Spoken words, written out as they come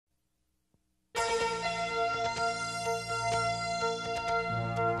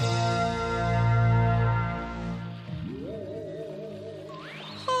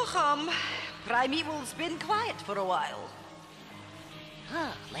time evil's been quiet for a while.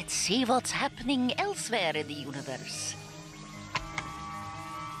 Let's see what's happening elsewhere in the universe.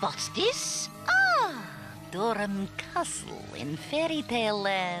 What's this? Durham Castle in Fairy Tale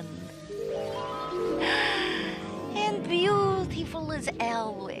Land. And beautiful as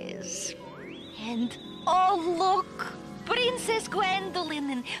always. And oh look! Princess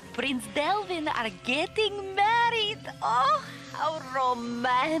Gwendolyn and Prince Delvin are getting married. Oh, how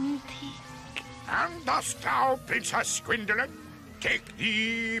romantic. And dost thou, Princess Gwendolyn, take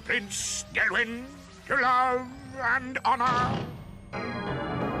thee, Prince Delvin, to love and honor?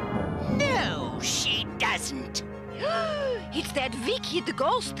 No, she doesn't. It's that wicked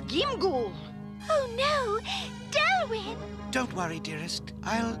ghost Gimghoul. Oh no, Delwyn! Don't worry, dearest.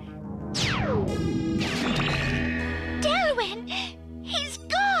 I'll... Delwyn! He's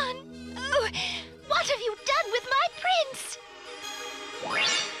gone! Oh, what have you done with my prince?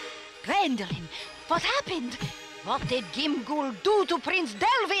 Gwendolyn, what happened? What did Gimghoul do to Prince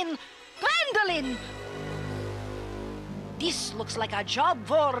Delvin? Gwendolyn! This looks like a job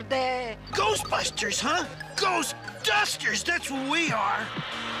for the... Ghostbusters, huh? Ghostbusters, that's what we are.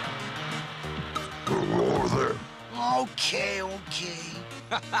 Hello there. Okay.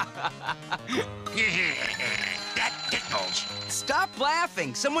 That tickles. Stop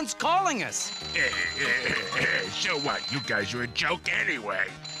laughing. Someone's calling us. So what? You guys are a joke anyway.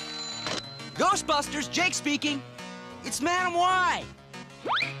 Ghostbusters, Jake speaking. It's Madam Y.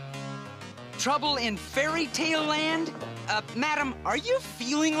 Trouble in Fairy Tale Land? Madam, are you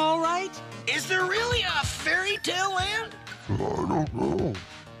feeling all right? Is there really a fairy tale land? I don't know.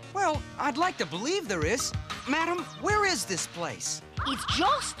 Well, I'd like to believe there is. Madam, where is this place? It's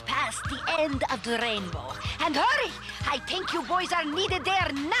just past the end of the rainbow. And hurry! I think you boys are needed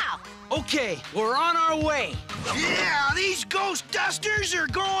there now. Okay, we're on our way. Yeah, these Ghostbusters are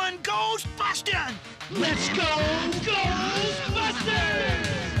going Ghostbusting! Let's go, Ghostbusters!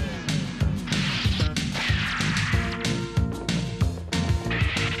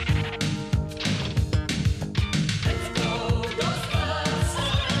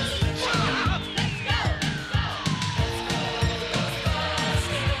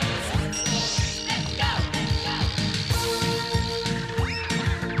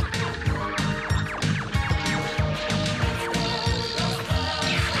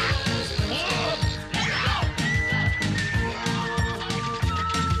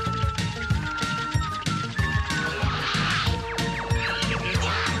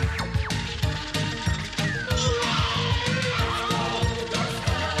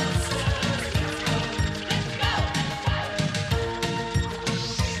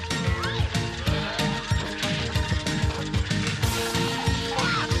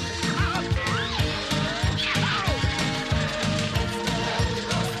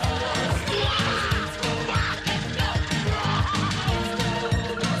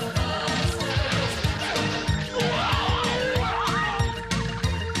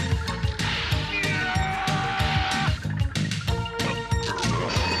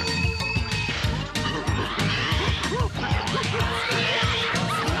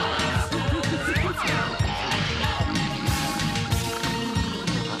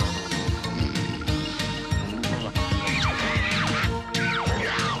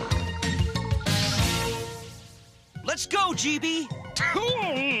 Let's go, GB.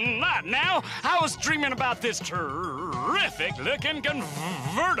 Not now. I was dreaming about this terrific-looking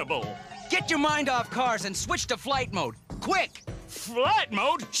convertible. Get your mind off cars and switch to flight mode. Quick! Flight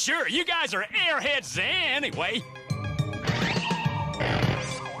mode? Sure, you guys are airheads anyway.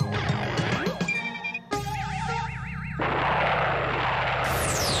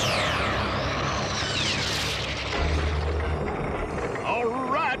 All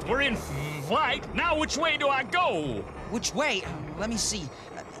right, we're in flight. Now which way do I go? Which way? Let me see.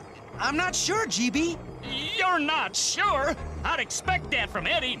 I'm not sure, GB. You're not sure? I'd expect that from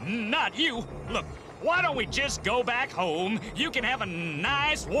Eddie, not you. Look, why don't we just go back home? You can have a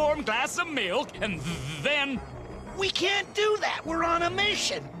nice warm glass of milk, and then... We can't do that. We're on a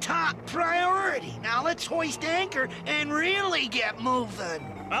mission. Top priority. Now let's hoist anchor and really get moving.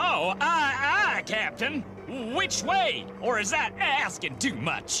 Oh, aye, Captain. Which way? Or is that asking too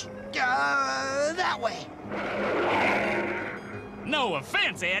much? That way. No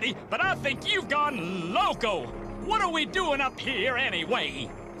offense, Eddie, but I think you've gone loco. What are we doing up here anyway?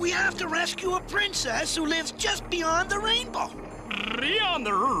 We have to rescue a princess who lives just beyond the rainbow. Beyond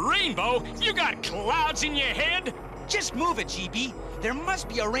the rainbow? You got clouds in your head? Just move it, GB. There must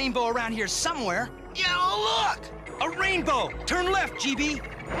be a rainbow around here somewhere. Yeah, look! A rainbow! Turn left, GB.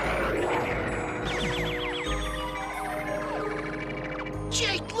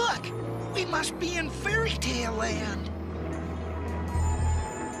 Jake, look! We must be in fairy tale land.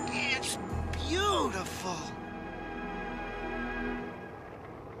 It's beautiful.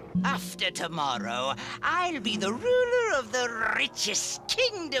 After tomorrow, I'll be the ruler of the richest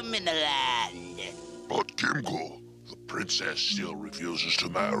kingdom in the land. But Kimgo, the princess still refuses to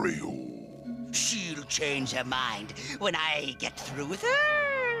marry you. She'll change her mind when I get through with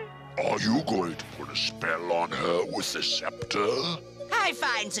her. Are you going to put a spell on her with the scepter? I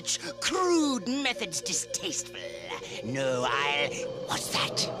find such crude methods distasteful. No, What's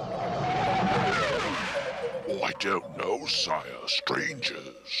that? Oh, I don't know, sire.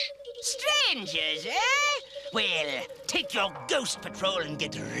 Strangers. Strangers, eh? Well, take your ghost patrol and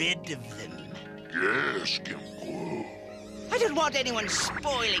get rid of them. Yes, Kimgo. I don't want anyone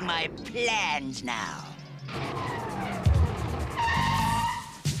spoiling my plans now.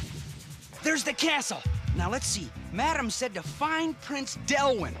 There's the castle. Now let's see. Madam said to find Prince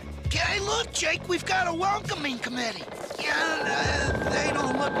Delwyn. Hey, look, Jake, we've got a welcoming committee. Yeah, they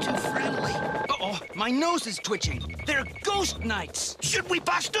don't look too friendly. Uh-oh, my nose is twitching. They're ghost knights. Should we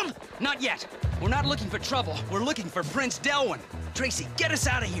bust them? Not yet. We're not looking for trouble. We're looking for Prince Delwyn. Tracy, get us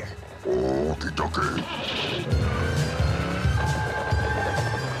out of here. Okie dokie.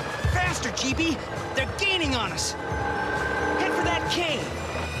 Faster, GB! They're gaining on us! Head for that cave!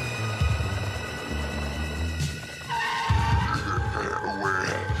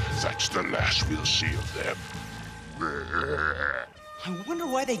 That's the last we'll see of them. I wonder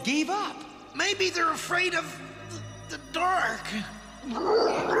why they gave up. Maybe they're afraid of the dark.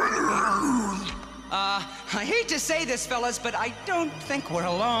 I hate to say this, fellas, but I don't think we're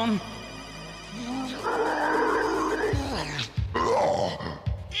alone.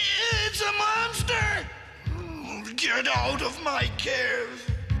 It's a monster! Get out of my cave!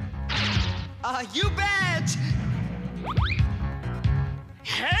 You bet!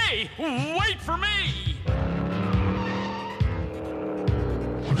 Hey, wait for me!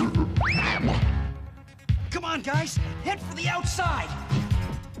 Come on, guys. Head for the outside.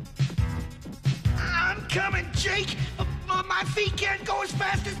 I'm coming, Jake! My feet can't go as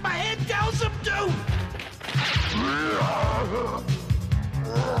fast as my head tells them to!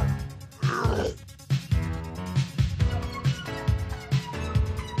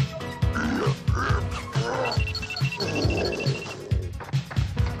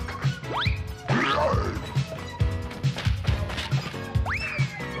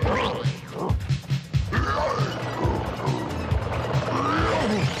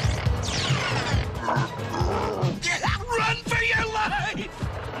 Run for your life!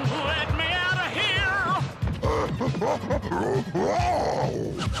 Let me out of here!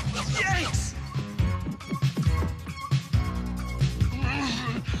 Yikes!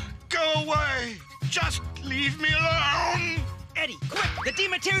 Go away! Just leave me alone! Eddie, quick! The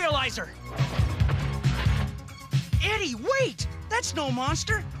dematerializer! Eddie, wait! That's no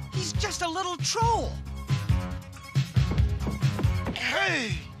monster! He's just a little troll!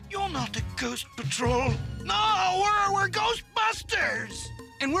 Hey! You're not a ghost patrol! No! We're Ghostbusters!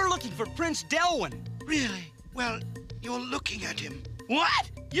 And we're looking for Prince Delwyn. Really? Well, you're looking at him.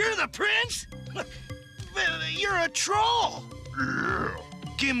 What? You're the prince? You're a troll!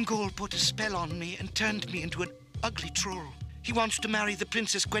 Gimghoul put a spell on me and turned me into an ugly troll. He wants to marry the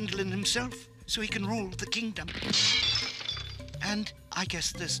Princess Gwendolyn himself, so he can rule the kingdom. And I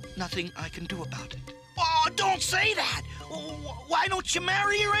guess there's nothing I can do about it. Oh, don't say that! Why don't you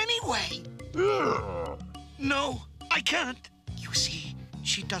marry her anyway? No, I can't. You see,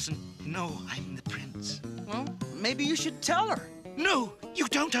 she doesn't know I'm the prince. Well, maybe you should tell her. No, you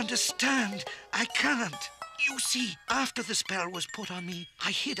don't understand. I can't. You see, after the spell was put on me, I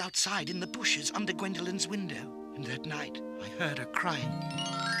hid outside in the bushes under Gwendolyn's window. And that night, I heard her crying.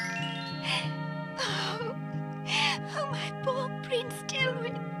 Oh, my poor Prince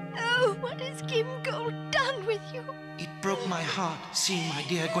Delwyn. Oh, what has Gimghoul done with you? It broke my heart seeing my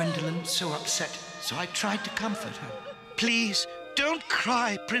dear Gwendolyn so upset, so I tried to comfort her. Please, don't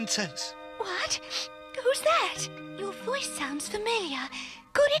cry, Princess. What? Who's that? Your voice sounds familiar.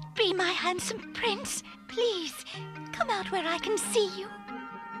 Could it be my handsome prince? Please, come out where I can see you.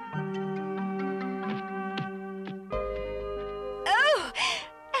 Oh,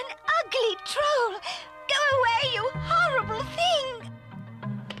 an ugly troll! Go away, you horrible thing!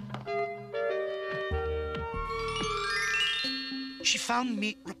 She found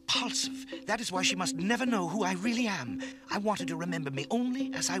me repulsive. That is why she must never know who I really am. I want her to remember me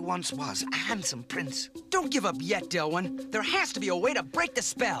only as I once was, a handsome prince. Don't give up yet, Delwyn. There has to be a way to break the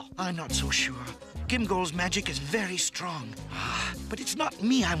spell. I'm not so sure. Gimgol's magic is very strong. But it's not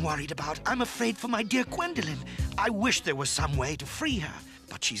me I'm worried about. I'm afraid for my dear Gwendolyn. I wish there was some way to free her,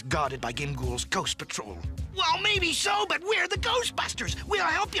 but she's guarded by Gimgol's ghost patrol. Well, maybe so, but we're the Ghostbusters. We'll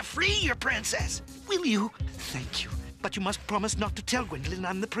help you free your princess. Will you? Thank you. But you must promise not to tell Gwendolyn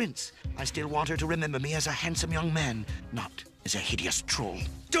I'm the prince. I still want her to remember me as a handsome young man, not as a hideous troll.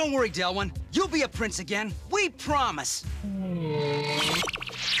 Don't worry, Delwyn. You'll be a prince again. We promise.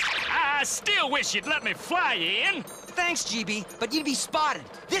 I still wish you'd let me fly in. Thanks, GB, but you'd be spotted.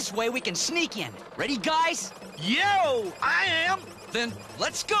 This way we can sneak in. Ready, guys? Yo, I am. Then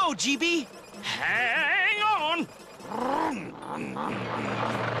let's go, GB. Hang on.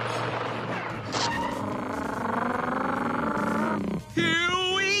 Here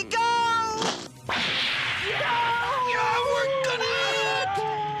we go! We're gonna...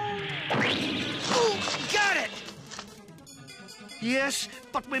 Ooh, got it! Yes,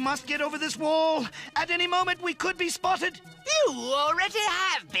 but we must get over this wall. At any moment, we could be spotted. You already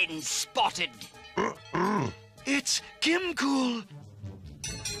have been spotted. It's Gimghoul.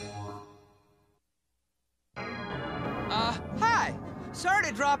 Hi. Sorry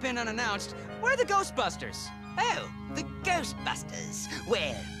to drop in unannounced. We're the Ghostbusters. Oh, the Ghostbusters.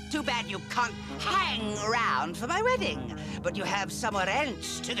 Well, too bad you can't hang around for my wedding. But you have somewhere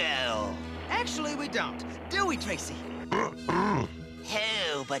else to go. Actually, we don't. Do we, Tracy?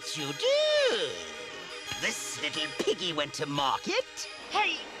 Oh, but you do. This little piggy went to market.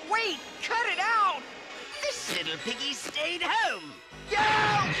 Hey, wait! Cut it out! This little piggy stayed home. Yo!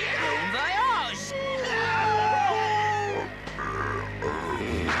 Bon voyage!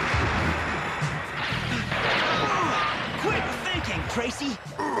 Quick thinking, Tracy!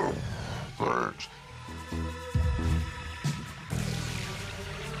 Thanks.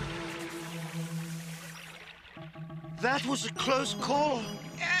 That was a close call.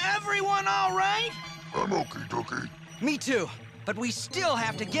 Everyone all right? I'm okie-dokie. Me too. But we still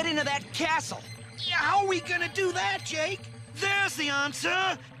have to get into that castle. Yeah, how are we gonna do that, Jake? There's the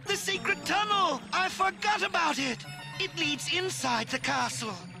answer. The secret tunnel. I forgot about it. It leads inside the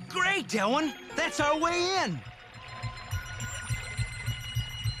castle. Great, Delwyn. That's our way in.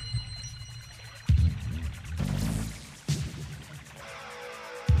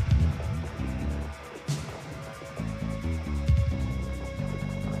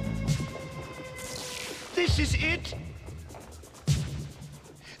 This is it.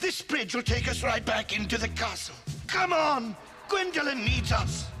 This bridge will take us right back into the castle. Come on! Gwendolyn needs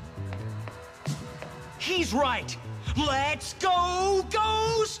us. He's right. Let's go,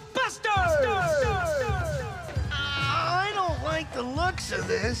 Ghostbusters! I don't like the looks of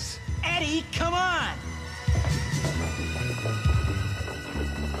this. Eddie, come on!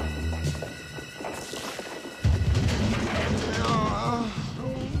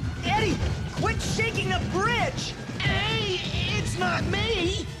 Eddie, quit shaking the bridge! Hey, it's not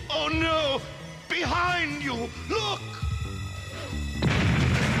me! Oh no! Behind you! Look!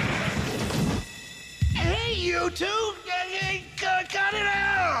 Hey, you two! Cut it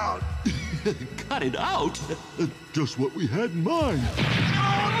out! Cut it out? Just what we had in mind.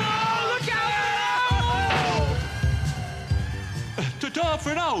 Oh no! Look out! Ta-ta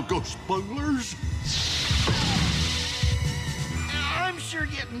for now, ghost bunglers. I'm sure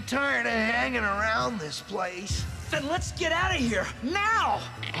getting tired of hanging around this place. Then let's get out of here, now!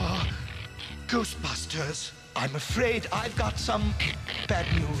 Ghostbusters, I'm afraid I've got some bad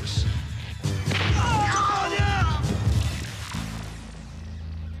news. Oh, no!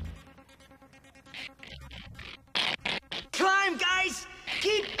 Climb, guys!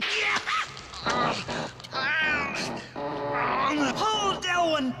 Keep... Pull,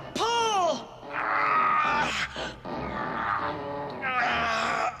 Delwyn! Pull!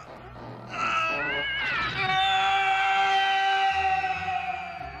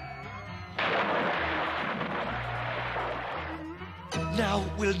 Now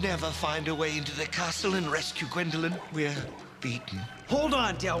we'll never find a way into the castle and rescue Gwendolyn. We're beaten. Hold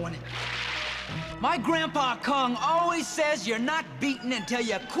on, Delwyn. My Grandpa Kong always says you're not beaten until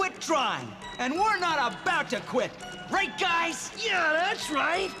you quit trying. And we're not about to quit. Right, guys? Yeah, that's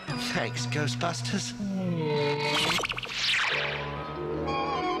right. Thanks, Ghostbusters.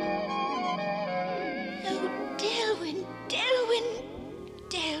 Oh, Delwyn, Delwyn,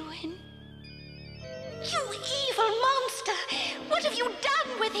 Delwyn. You evil monster! What have you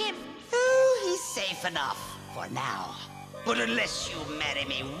done with him? Oh, he's safe enough for now. But unless you marry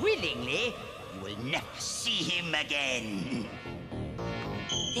me willingly, you will never see him again.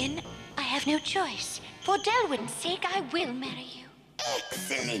 Then I have no choice. For Delwyn's sake, I will marry you.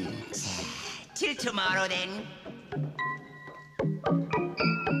 Excellent. Till tomorrow, then.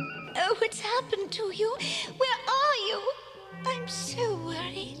 Oh, what's happened to you? Where are you? I'm so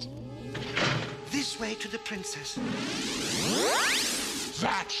worried. This way to the princess.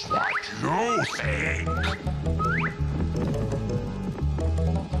 That's what you think.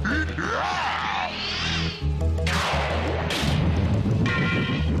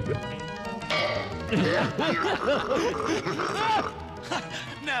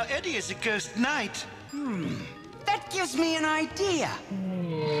 Now Eddie is a ghost knight. That gives me an idea.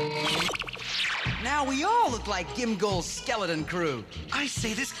 Now we all look like Gimgul's skeleton crew. I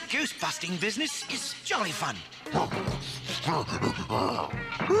say this ghost-busting business is jolly fun.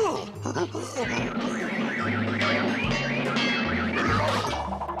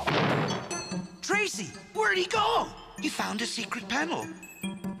 Tracy! Where'd he go? He found a secret panel.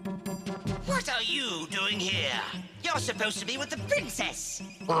 What are you doing here? You're supposed to be with the princess.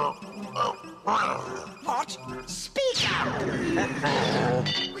 What? Speak up!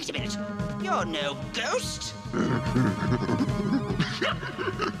 Wait a minute. You're no ghost.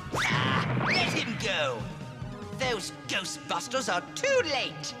 Let him go. Those Ghostbusters are too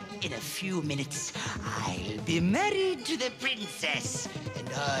late. In a few minutes, I'll be married to the princess, and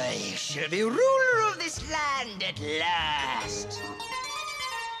I shall be ruler of this land at last.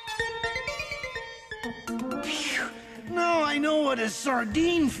 Now I know what a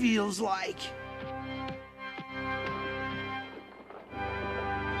sardine feels like.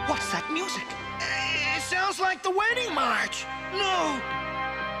 What's that music? It sounds like the wedding march. No!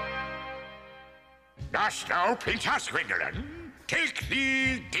 Dost thou, Princess Gwendolyn, take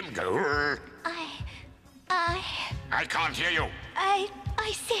thee Gimgul? I can't hear you. I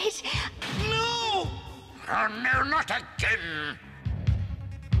said... No! Oh, no, not again.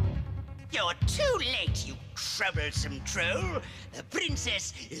 You're too late, you troublesome troll. The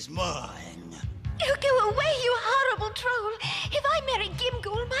princess is mine. Oh, go away, you horrible troll. If I marry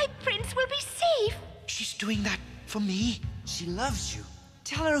Gimgul, my prince will be safe. She's doing that for me? She loves you.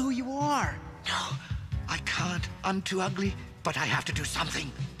 Tell her who you are. No, I can't. I'm too ugly, but I have to do something.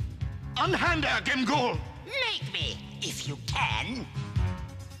 Unhand her, Gimgul! Make me, if you can.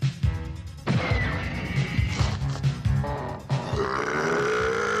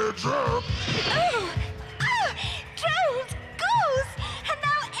 Oh! Trolls, ghouls, and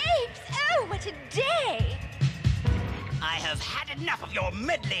now apes! Oh, what a day! I have had enough of your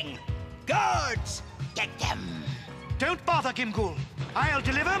meddling. Guards, get them. Don't bother, Gimgul. I'll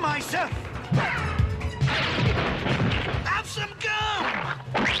deliver myself. Have some gum!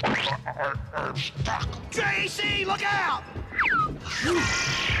 I'm stuck. Tracy, look out!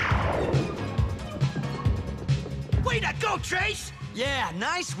 Way to go, Trace! Yeah,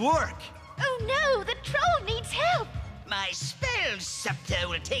 nice work. Oh no, the troll needs help! My spell scepter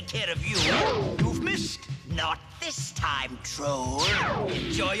will take care of you. You've missed. Not this time, troll.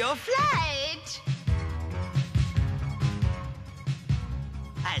 Enjoy your flight.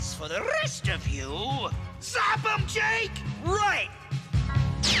 As for the rest of you... Zap him, Jake! Right!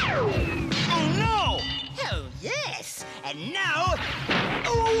 Oh, no! Oh, yes! And now...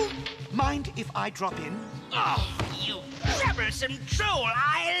 Oh! Mind if I drop in? Oh, you troublesome troll!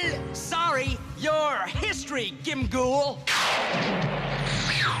 I'll... Sorry, your history, Gimgul.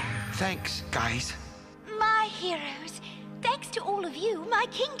 Thanks, guys. My heroes, thanks to all of you, my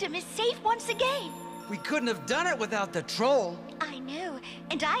kingdom is safe once again. We couldn't have done it without the troll. I know,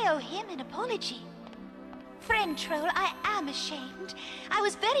 and I owe him an apology. Friend Troll, I am ashamed. I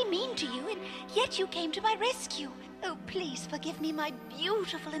was very mean to you, and yet you came to my rescue. Oh, please forgive me, my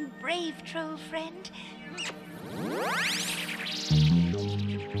beautiful and brave troll friend.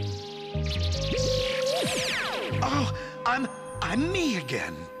 Oh, I'm me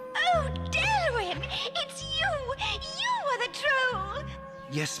again. Oh, Delwyn, it's you! You are the troll!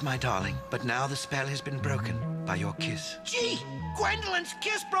 Yes, my darling, but now the spell has been broken by your kiss. Gee, Gwendolyn's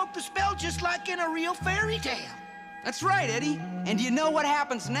kiss broke the spell just like in a real fairy tale. That's right, Eddie. And do you know what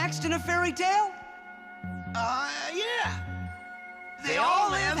happens next in a fairy tale? Yeah. They all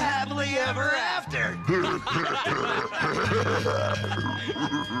live happily ever after.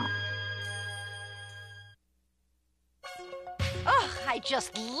 Oh, I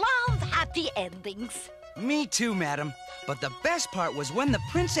just love happy endings. Me too, madam. But the best part was when the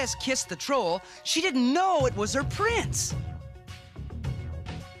princess kissed the troll, she didn't know it was her prince.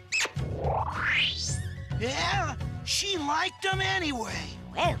 Yeah, she liked him anyway.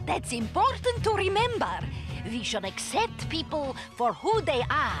 Well, that's important to remember. We should accept people for who they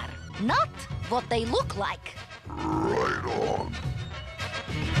are, not what they look like. Right on.